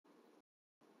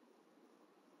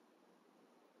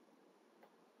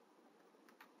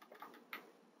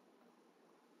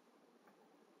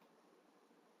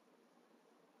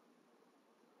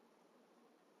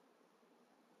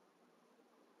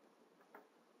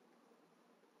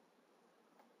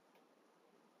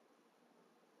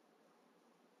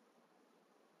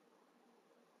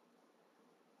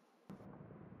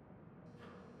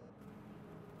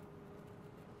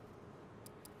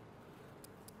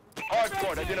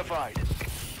Hardpoint identified.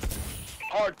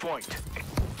 Hardpoint.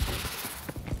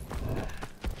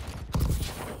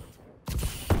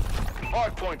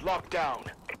 Hardpoint locked down.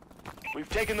 We've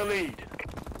taken the lead.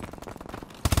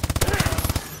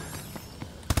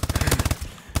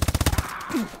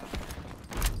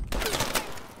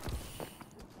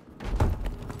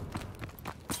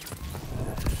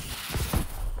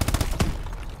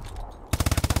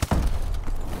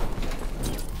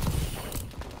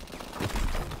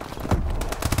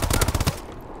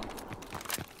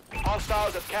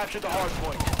 Hostiles have captured the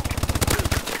hardpoint.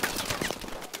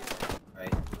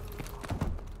 Right.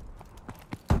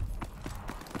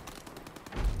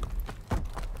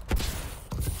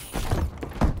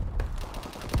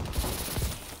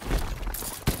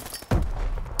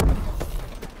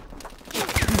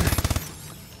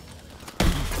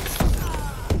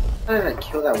 How did I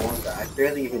kill that one guy? I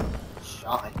barely even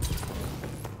shot him.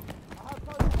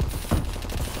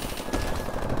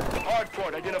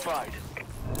 Hardpoint identified.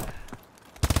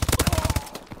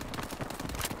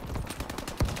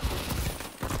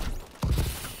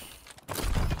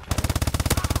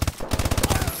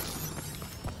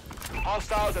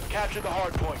 Hostiles have captured the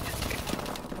hardpoint.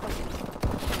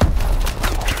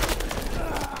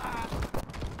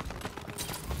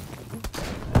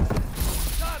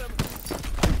 Got him.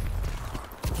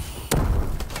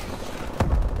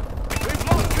 We've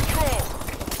lost control.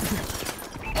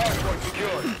 Hardpoint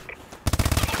secured.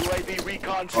 UAV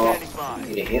recon standing by.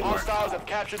 Hostiles have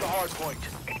captured the hardpoint.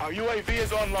 Our UAV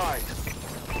is online.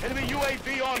 Enemy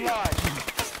UAV online.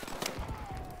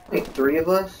 Wait, 3 of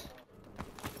us?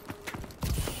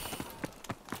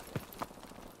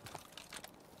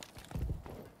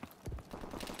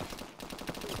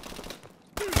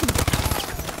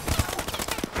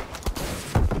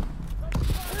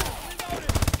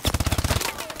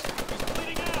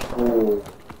 Oh.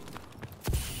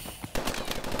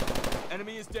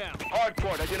 Enemy is down.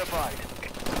 Hardpoint identified.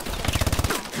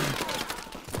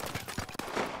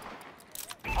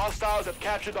 Hostiles have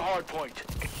captured the hardpoint.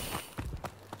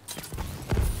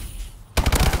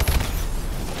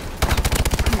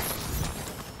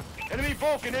 Enemy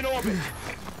Vulcan in orbit.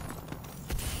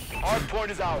 Hardpoint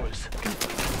is ours.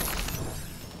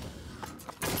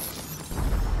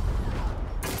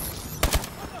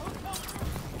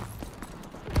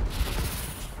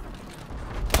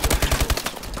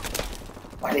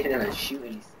 Why didn't I shoot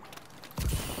anything?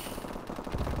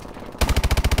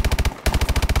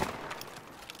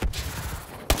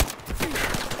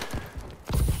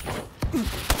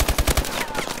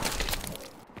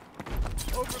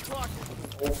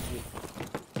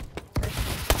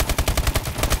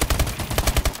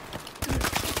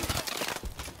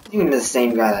 Even the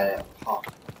same guy that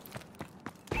popped.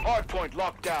 Hardpoint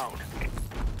locked down.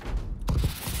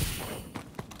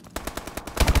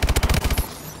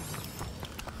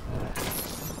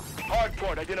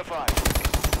 Hardpoint identified.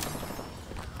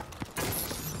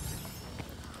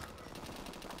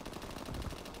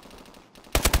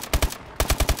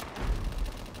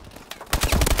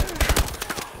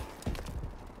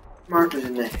 Markers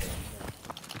in the head.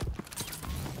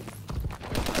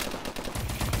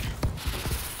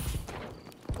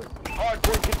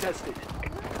 Hardpoint contested.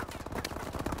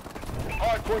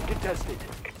 Hardpoint contested.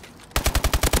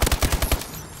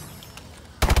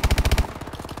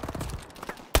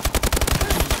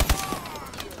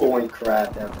 Holy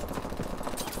crap, that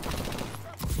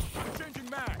Changing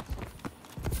mag.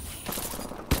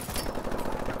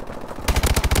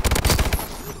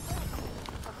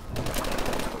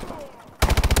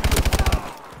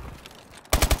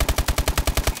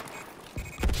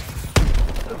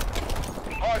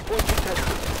 Hardpoint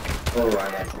contested. oh,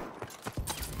 right at you.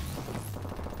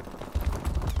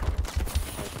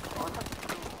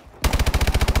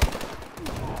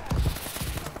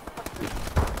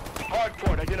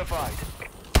 Hardpoint identified.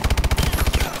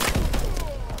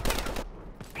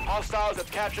 Hostiles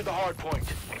have captured the hardpoint.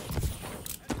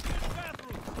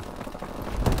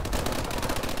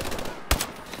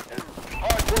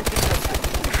 Hardpoint contested.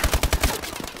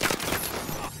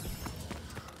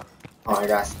 Oh, I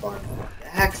got spawned.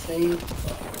 Vaccine.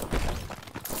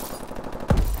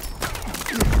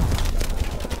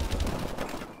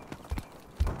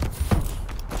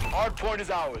 Hardpoint is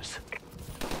ours.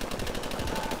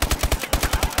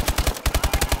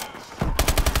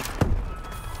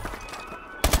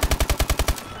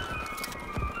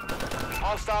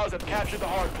 Hostiles have captured the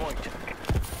hardpoint.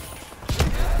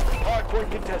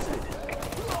 Hardpoint contested.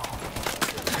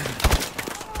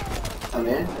 I'm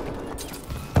in.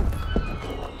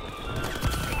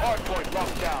 Hardpoint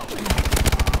locked down.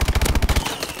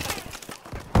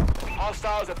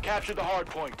 Hostiles have captured the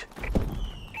hardpoint.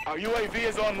 Our UAV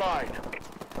is online.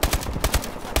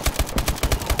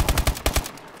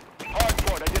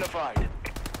 Hardpoint identified.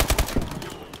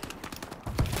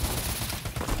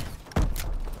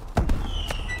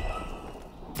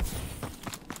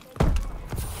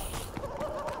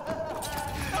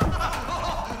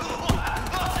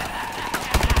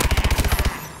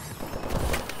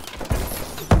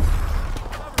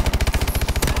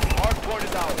 Hardpoint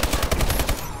is ours.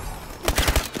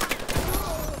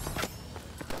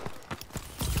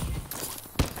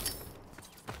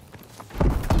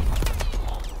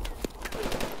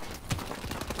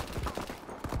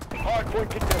 Hardpoint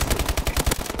contested.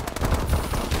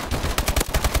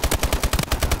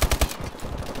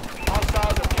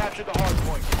 Hostiles have captured the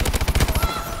hardpoint.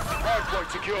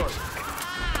 Hardpoint secured.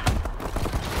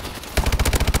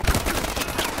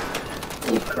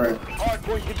 Oh, crap.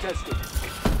 Hardpoint contested.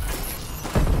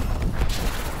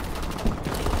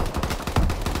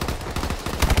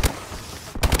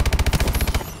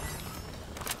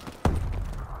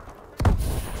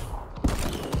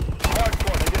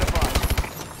 Hardpoint identified.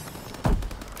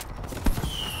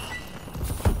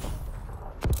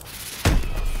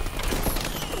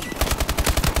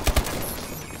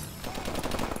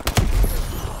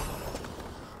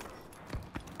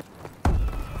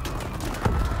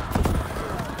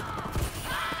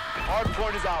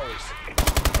 Hardpoint is ours.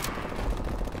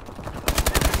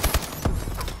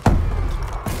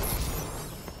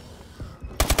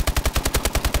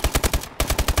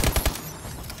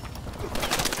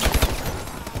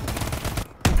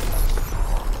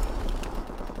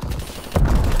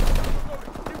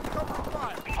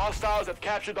 Hostiles have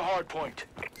captured the hardpoint.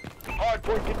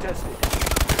 Hardpoint contested.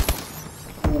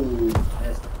 Ooh,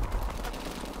 that's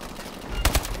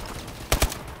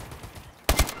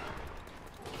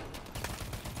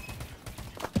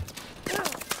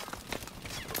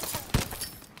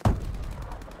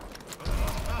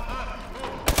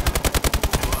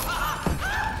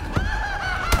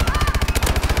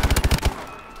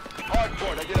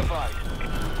Hardpoint identified.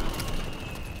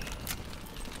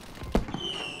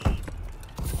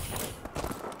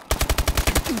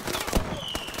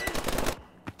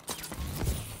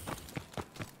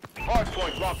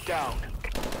 Hardpoint locked down.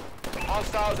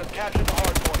 Hostiles have captured the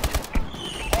hardpoint.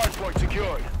 Hardpoint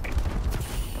secured.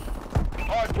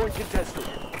 Hardpoint contested.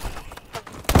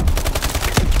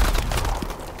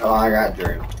 oh, I got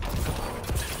Drew.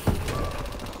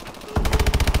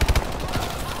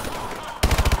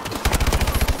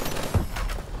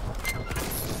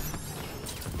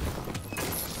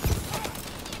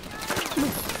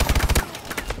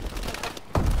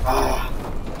 Ah,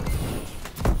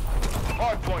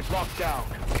 Hardpoint locked down.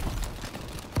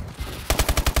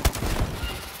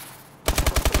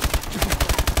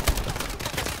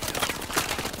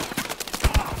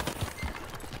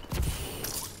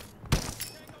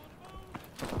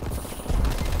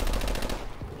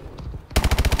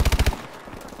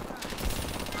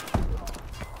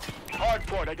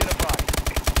 Hardpoint identified.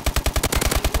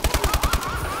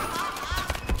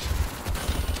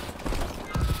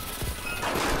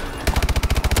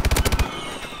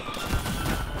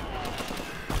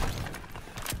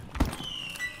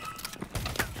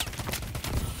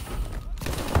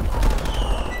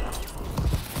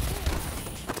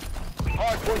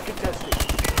 Hardpoint contested.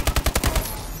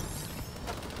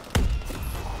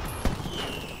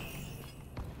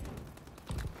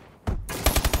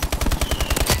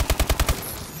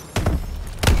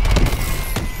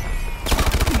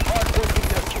 Hardpoint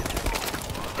contested.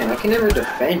 and I can never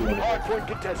defend one of them. Hardpoint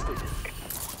contested.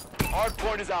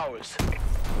 Hardpoint is ours.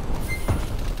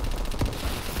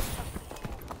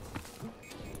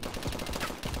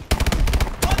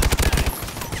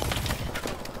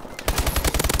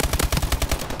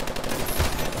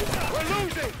 We're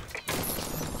losing!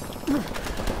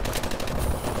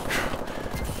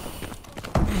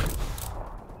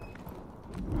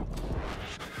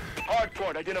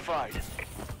 Hardpoint identified.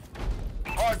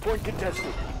 Hardpoint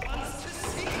contested.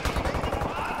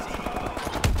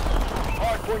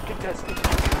 Hardpoint contested.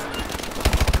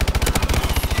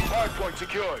 Hardpoint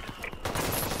secured.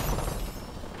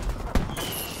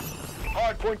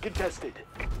 Hardpoint contested.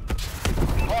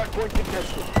 Hardpoint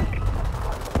contested.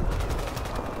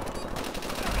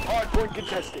 Hardpoint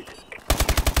contested.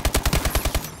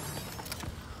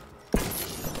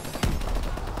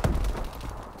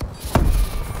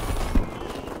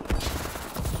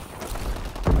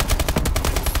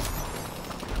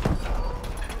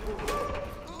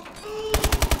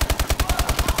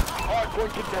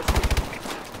 Hardpoint contested.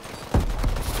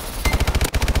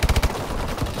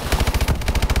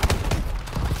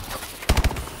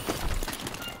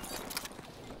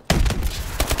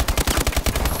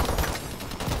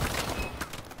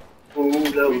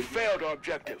 though. We failed our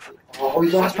objective. Oh, we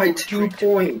lost by 2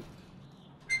 points.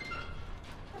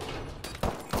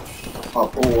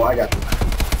 Oh, I got this.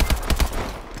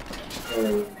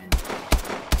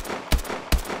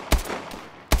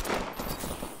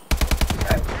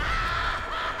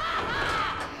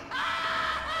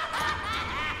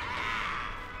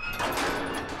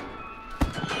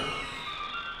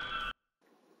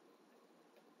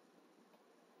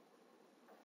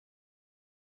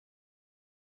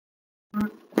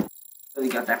 We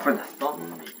got that for the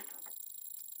thumb.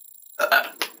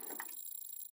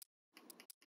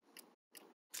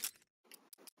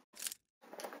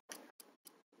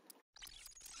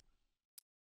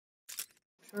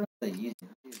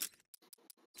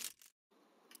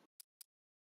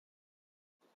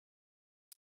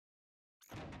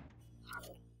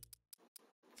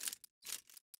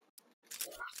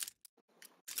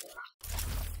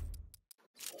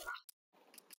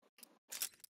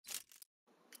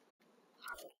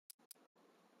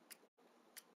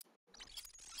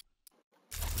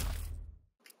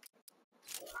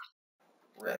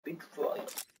 Rapid fire.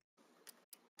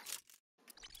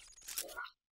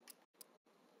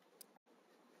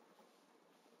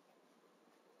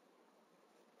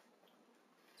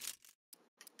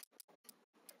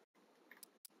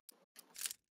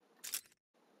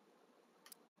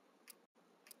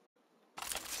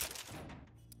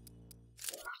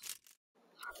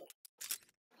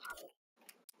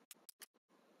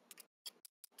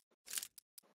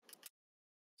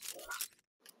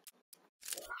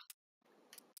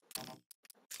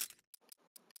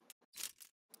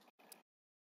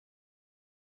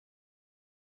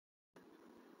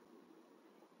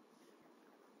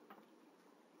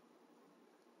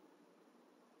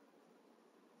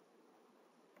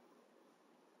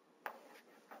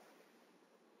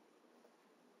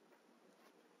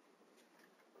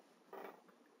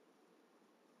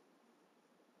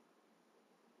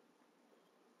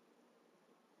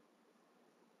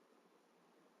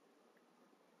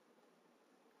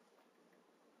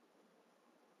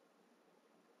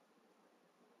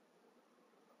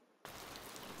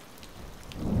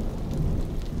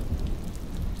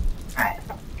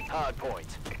 Hardpoint.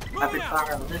 Rapid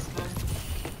fire on this one.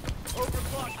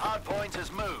 Hardpoint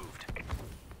has moved.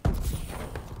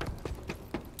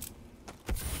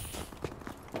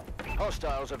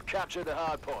 Hostiles have captured the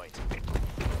hardpoint.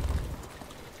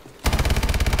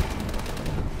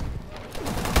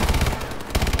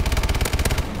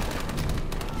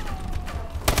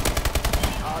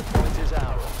 Hardpoint is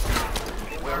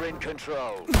ours. We're in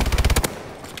control.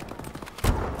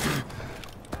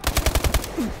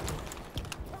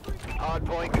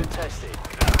 Hardpoint contested.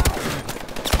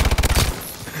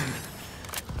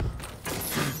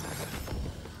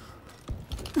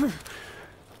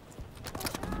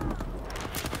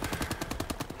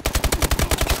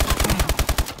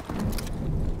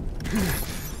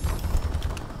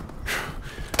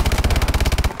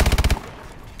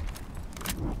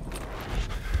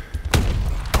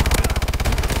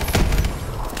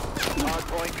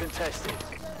 Hardpoint contested.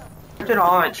 Where did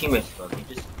all my teammates go? They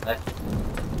just left.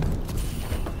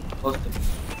 Close to me.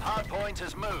 Hardpoint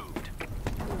has moved.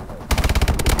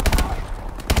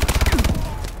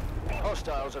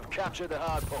 Hostiles have captured the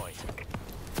hardpoint.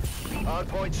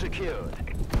 Hardpoint secured.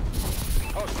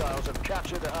 Hostiles have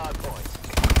captured the hardpoint.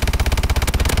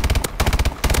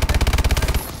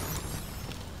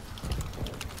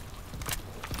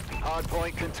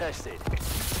 Hardpoint contested.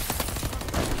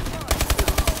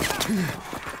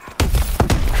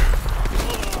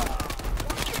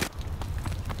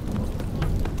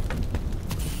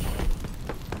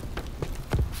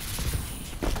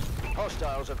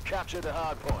 Hostiles have captured the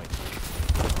hardpoint.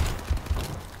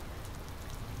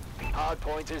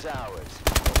 Hardpoint is ours.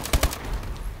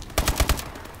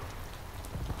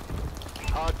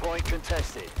 Hardpoint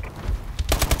contested.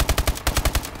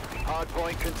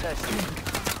 Hardpoint contested.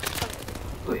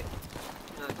 Wait.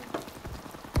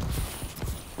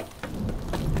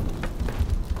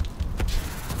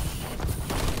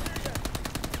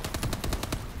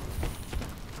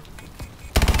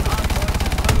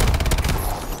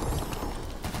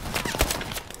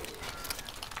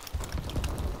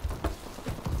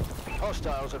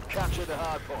 Hostiles have captured the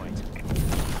hardpoint.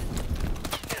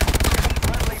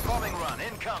 Friendly bombing run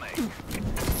incoming.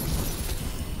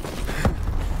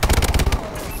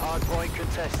 Hardpoint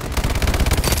contested.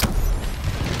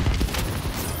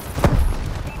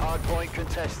 Hardpoint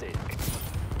contested.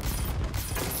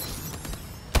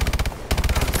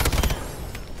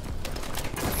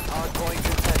 Hardpoint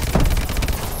contested.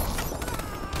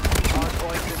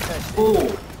 Hardpoint contested. Oh!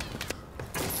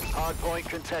 Hardpoint Hardpoint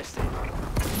contested.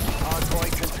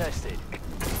 Hardpoint contested.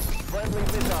 Friendly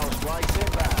missile strikes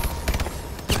inbound.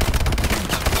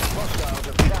 Hostiles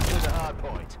have captured the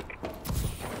hardpoint.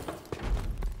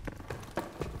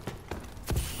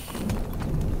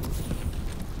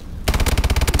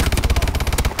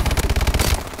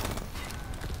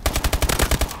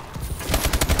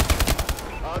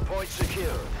 Hardpoint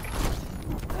secured.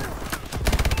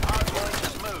 Hardpoint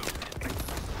is moved.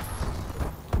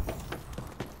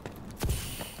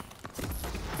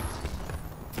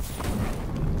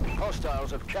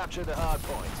 Hostiles have captured the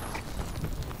hardpoint.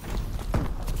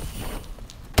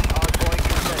 Hardpoint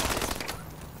contested.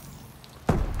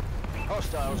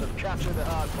 Hostiles have captured the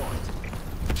hardpoint.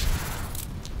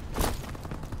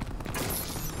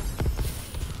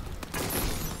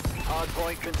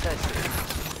 Hardpoint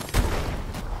contested.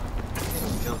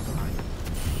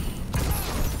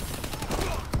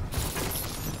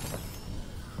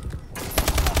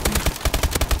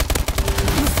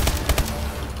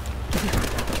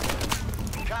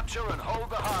 Capture and hold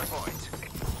the hardpoint.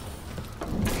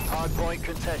 Hardpoint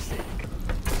contested.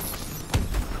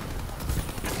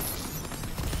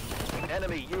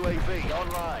 Enemy UAV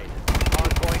online.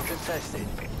 Hardpoint contested.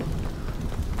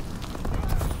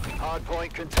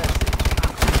 Hardpoint contested.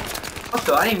 What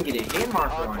the? I didn't even get a hit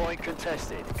marker on it. Hardpoint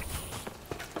contested.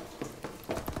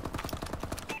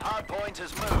 Hardpoint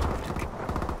has moved.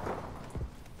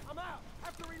 I'm out.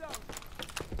 Have to reload.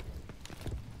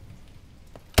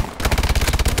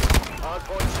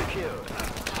 Hardpoint secured.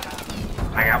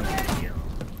 I got one kill.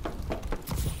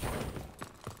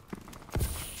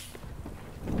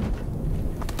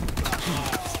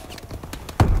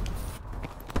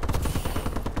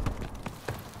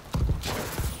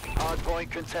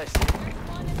 Hardpoint contested.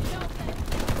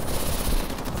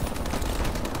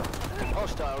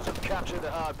 Hostiles have captured the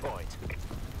hardpoint.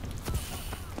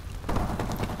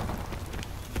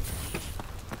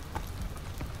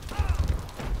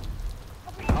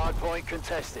 Hardpoint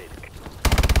contested.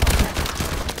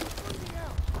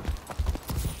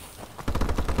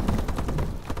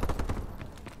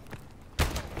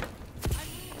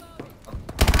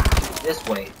 This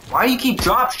way. Why do you keep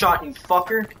drop shotting, you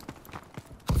fucker?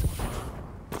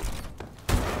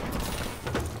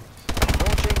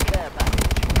 Launching care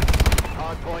package.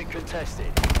 Hardpoint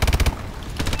contested.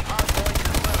 Hardpoint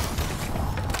confirmed.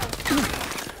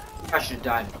 I should have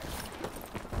died.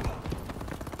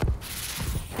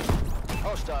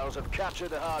 Hostiles have captured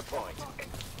the hardpoint.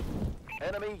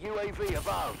 Enemy UAV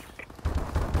above.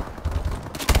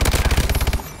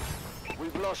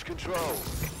 We've lost control.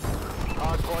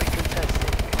 Hardpoint contested.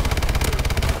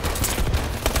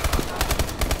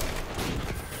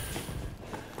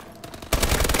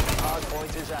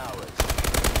 Hardpoint is ours.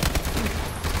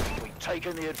 We've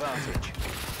taken the advantage.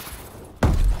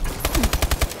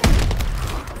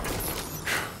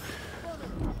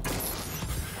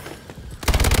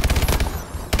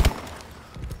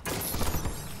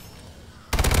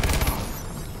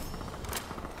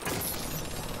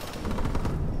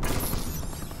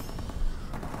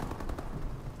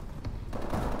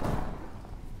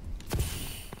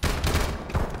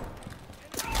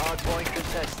 Hardpoint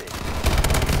contested.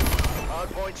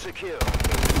 Hardpoint secure.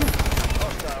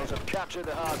 Hostiles have captured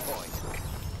the hardpoint.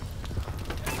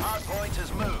 Hardpoint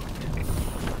has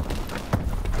moved.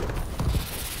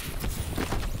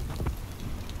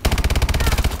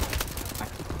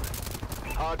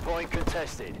 Hardpoint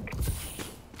contested.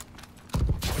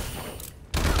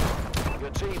 Your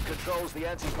team controls the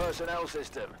anti-personnel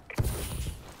system.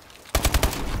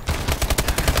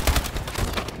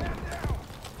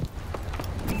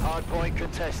 Hardpoint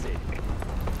contested.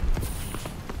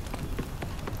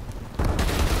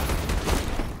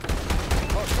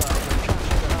 Hostiles have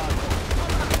captured the hardpoint.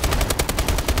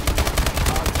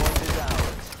 Hardpoint is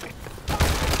ours.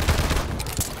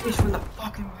 He's from the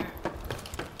fucking back.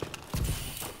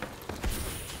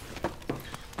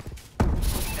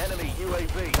 Enemy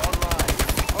UAV online.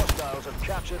 Hostiles have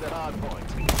captured the hardpoint.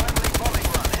 Friendly bombing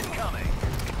run incoming.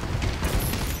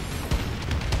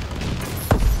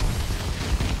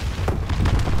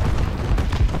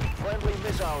 Friendly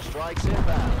missile strikes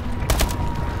inbound.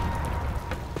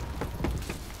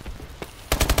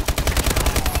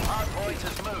 Hardpoint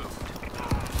has moved.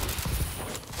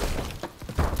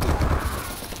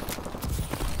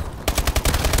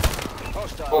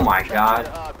 Hostiles Oh my have captured God.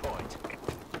 the hardpoint.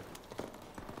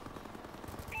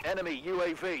 Enemy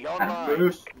UAV That online.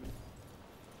 boost.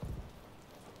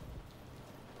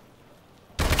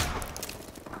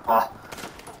 Ah.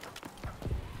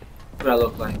 What do I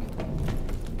look like?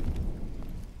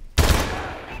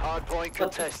 Hardpoint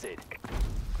contested.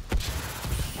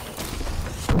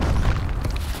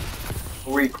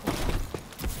 Recoil.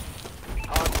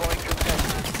 Hardpoint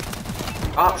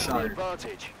contested. Top The shot.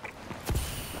 advantage.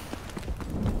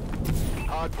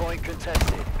 Hardpoint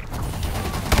contested.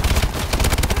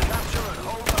 Capture and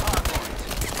hold the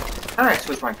hardpoint. How do I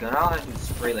switch my gun? I'll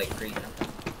just spray like crazy.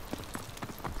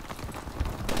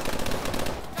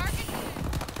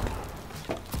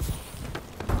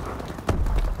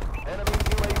 Enemy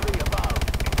UAV above.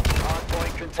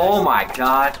 Hardpoint contested. Oh my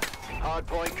god.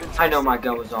 Hardpoint contested. I know my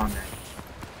gun was on there.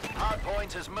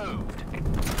 Hardpoint has moved.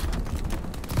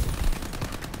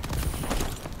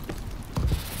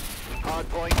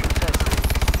 Hardpoint contested.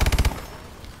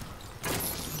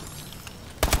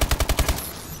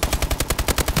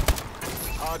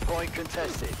 Hardpoint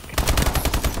contested.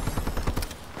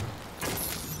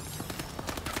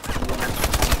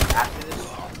 After this,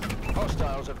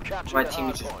 Hostiles have captured my the team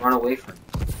just hardpoint. run away from me.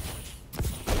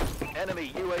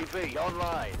 Enemy UAV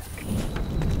online.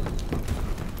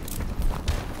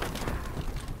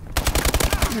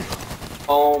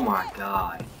 Oh my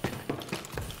god.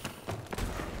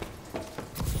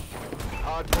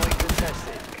 Hardpoint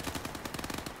contested.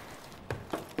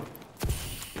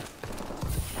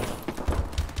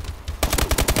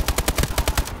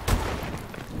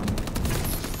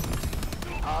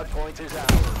 Hardpoint is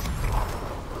ours.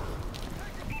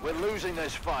 We're losing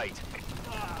this fight.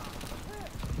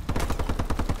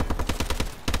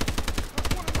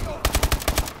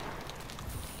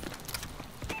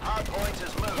 Hardpoint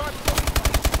is moved.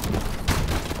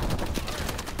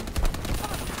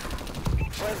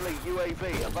 Friendly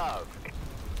UAV above.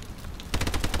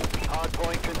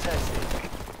 Hardpoint contested.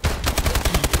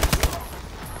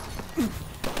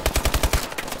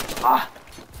 Ah.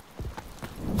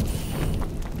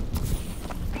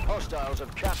 Hostiles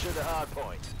have captured the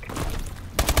hardpoint.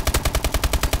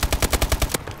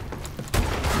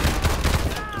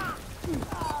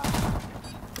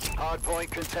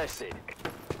 Hardpoint contested.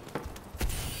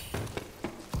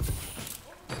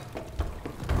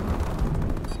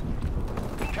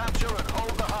 Capture and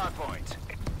hold the hardpoint.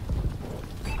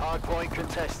 Hardpoint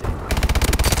contested.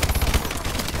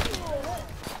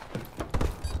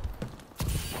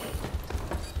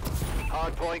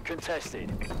 Hardpoint contested.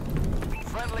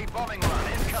 Friendly bombing run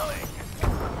incoming.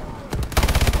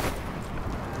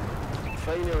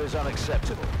 Failure is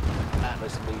unacceptable.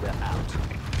 Atlas leader out.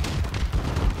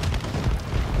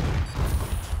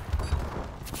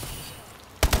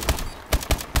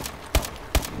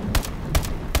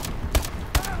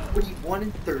 What are you, 1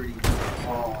 in 30?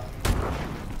 Oh.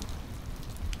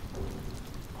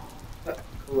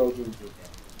 Corrosion did that.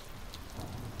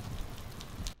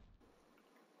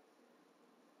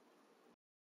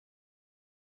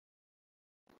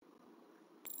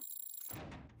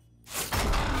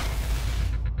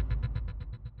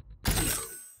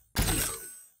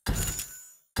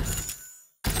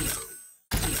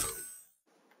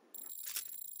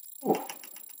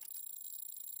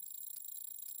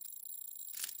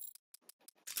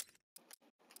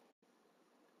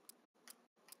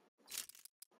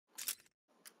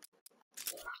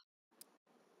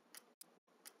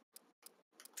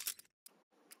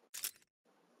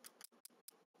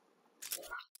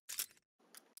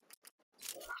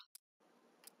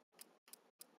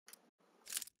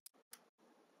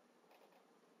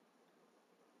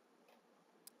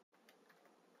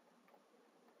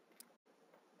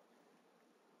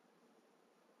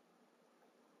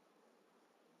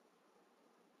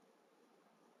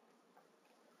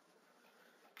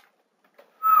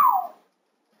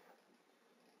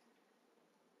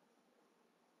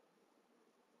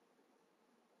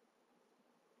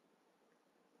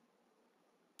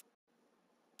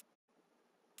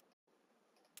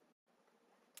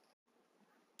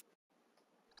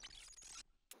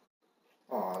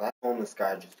 Oh, that homeless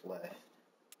guy just left.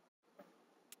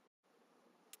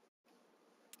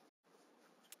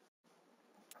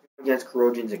 Against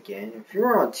corrosions again. If you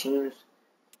were on teams,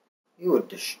 you would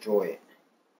destroy it.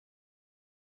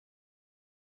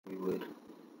 You would.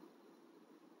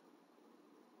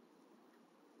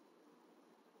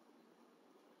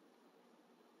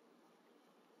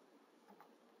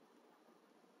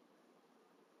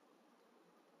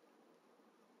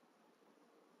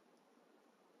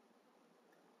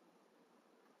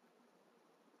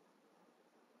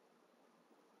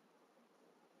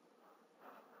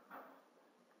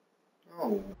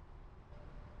 Oh.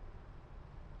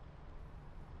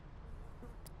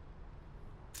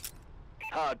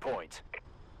 Hardpoint.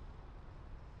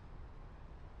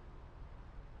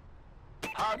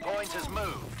 Hardpoint has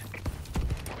moved.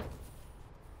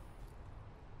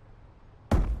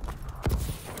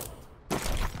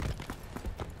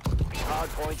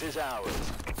 Hardpoint is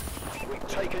ours. We've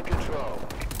taken control.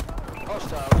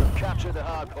 Hostiles have captured the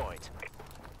hard point.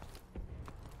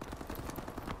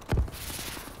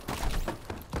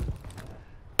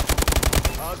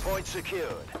 Hard point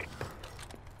secured.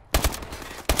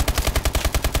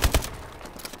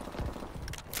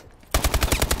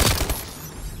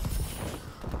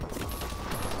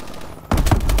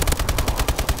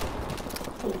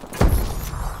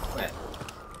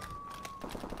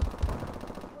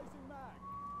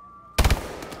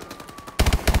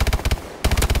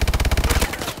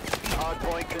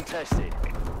 Hardpoint contested.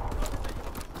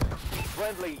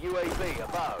 Friendly UAV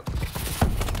above.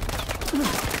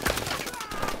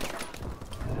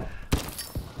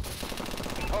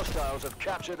 Hostiles have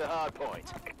captured the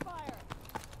hardpoint.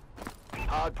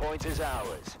 Hardpoint is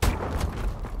ours.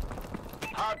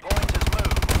 Hardpoint has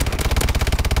moved.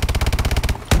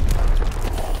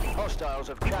 Hostiles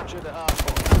have captured the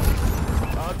hardpoint.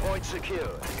 Hardpoint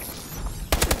secured.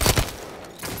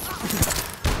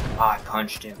 I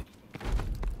punched him.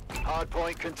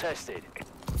 Hardpoint contested.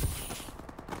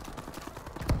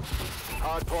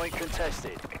 Hardpoint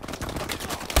contested.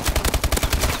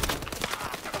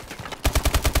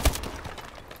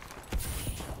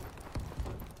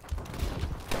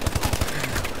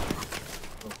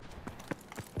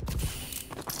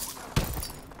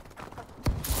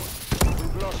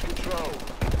 We've lost control.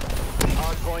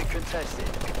 Hardpoint contested.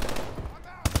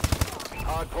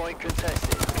 Hardpoint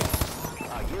contested.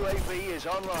 Our UAV is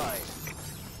online.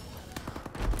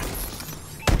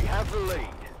 We have the lead.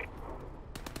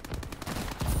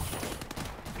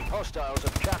 Hostiles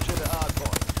have captured the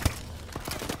hardpoint.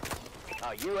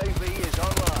 Our UAV is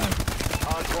online.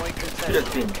 Hardpoint Should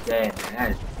have contested. been dead,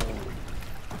 man.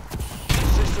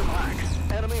 System hack.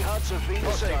 Enemy huts have been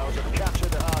disabled. Hostiles have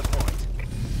captured the hardpoint.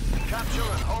 Capture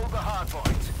and hold the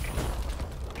hardpoint.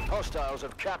 Hostiles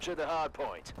have captured the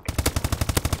hardpoint.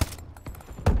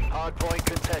 Hardpoint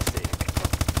contested.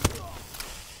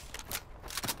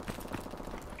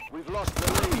 We've lost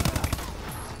the lead.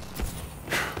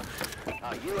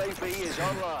 Our UAV is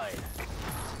online.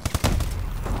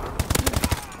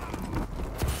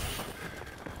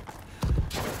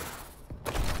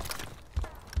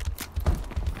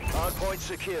 Hardpoint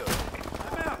secure.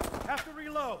 I'm out. Have to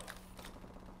reload.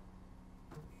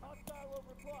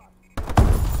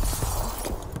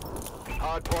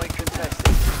 Hardpoint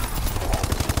contested.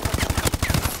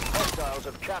 Hostiles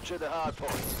have captured the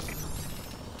hardpoint.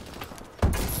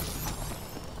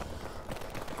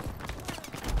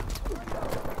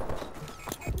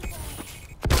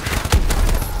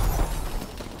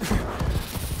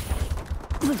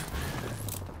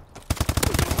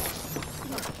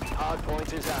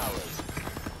 Hardpoint is ours.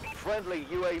 Friendly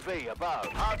UAV above.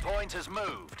 Hardpoint has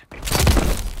moved.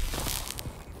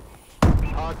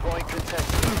 Hardpoint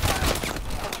contested.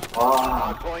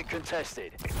 Ah, Hardpoint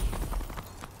contested.